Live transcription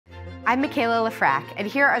I'm Mikaela Lefrak, and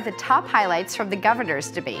here are the top highlights from the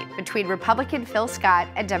governor's debate between Republican Phil Scott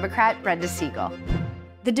and Democrat Brenda Siegel.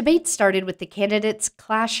 The debate started with the candidates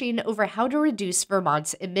clashing over how to reduce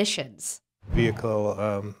Vermont's emissions.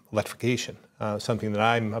 Vehicle electrification, something that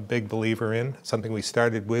I'm a big believer in, something we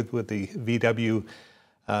started with the VW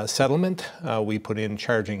settlement. We put in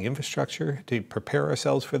charging infrastructure to prepare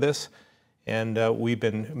ourselves for this, and we've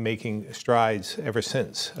been making strides ever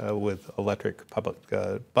since with electric public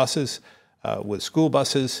buses, with school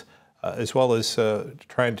buses, as well as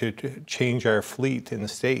trying to change our fleet in the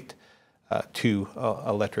state to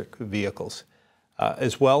electric vehicles.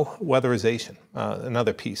 As well, weatherization,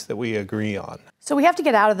 another piece that we agree on. So we have to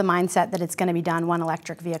get out of the mindset that it's going to be done one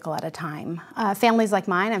electric vehicle at a time. Families like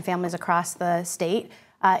mine and families across the state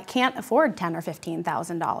can't afford $10,000 or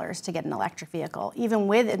 $15,000 to get an electric vehicle. Even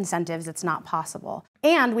with incentives, it's not possible.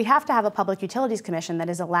 And we have to have a Public Utilities Commission that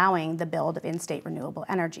is allowing the build of in-state renewable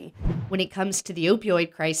energy. When it comes to the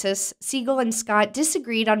opioid crisis, Siegel and Scott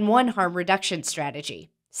disagreed on one harm reduction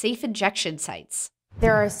strategy: safe injection sites.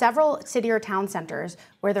 There are several city or town centers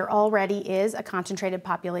where there already is a concentrated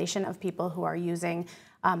population of people who are using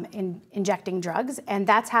injecting drugs, and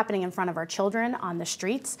that's happening in front of our children on the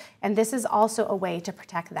streets, and this is also a way to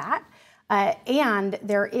protect that. And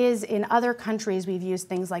there is, in other countries, we've used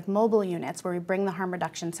things like mobile units where we bring the harm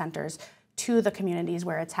reduction centers to the communities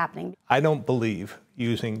where it's happening. I don't believe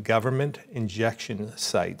using government injection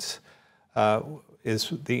sites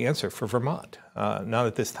is the answer for Vermont, not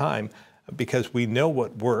at this time, because we know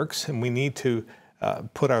what works and we need to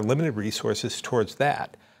put our limited resources towards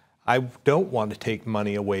that. I don't want to take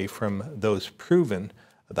money away from those proven,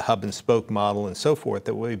 the hub and spoke model and so forth,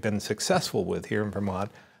 that we've been successful with here in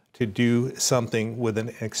Vermont, to do something with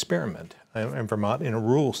an experiment in Vermont, in a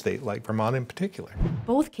rural state like Vermont in particular.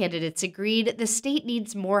 Both candidates agreed the state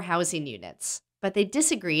needs more housing units, but they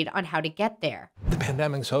disagreed on how to get there. The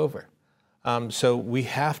pandemic's over, so we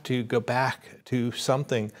have to go back to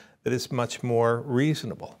something that is much more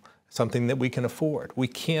reasonable, something that we can afford. We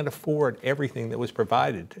can't afford everything that was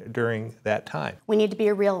provided during that time. We need to be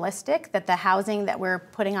realistic that the housing that we're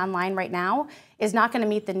putting online right now is not going to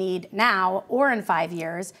meet the need now or in 5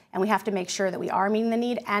 years, and we have to make sure that we are meeting the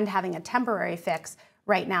need and having a temporary fix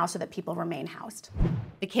right now so that people remain housed.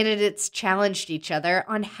 The candidates challenged each other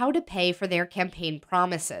on how to pay for their campaign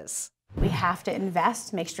promises. We have to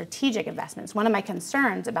invest, make strategic investments. One of my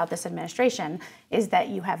concerns about this administration is that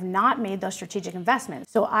you have not made those strategic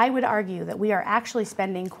investments. So I would argue that we are actually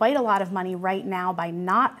spending quite a lot of money right now by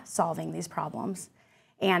not solving these problems.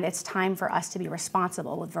 And it's time for us to be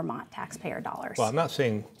responsible with Vermont taxpayer dollars. Well, I'm not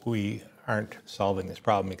saying we aren't solving this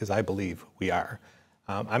problem, because I believe we are.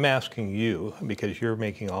 I'm asking you, because you're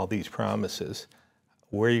making all these promises,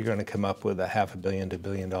 where are you going to come up with $500 million to $1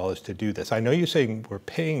 billion to do this? I know you're saying we're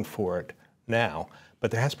paying for it now,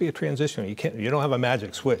 but there has to be a transition. You don't have a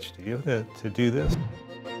magic switch, do you, to do this?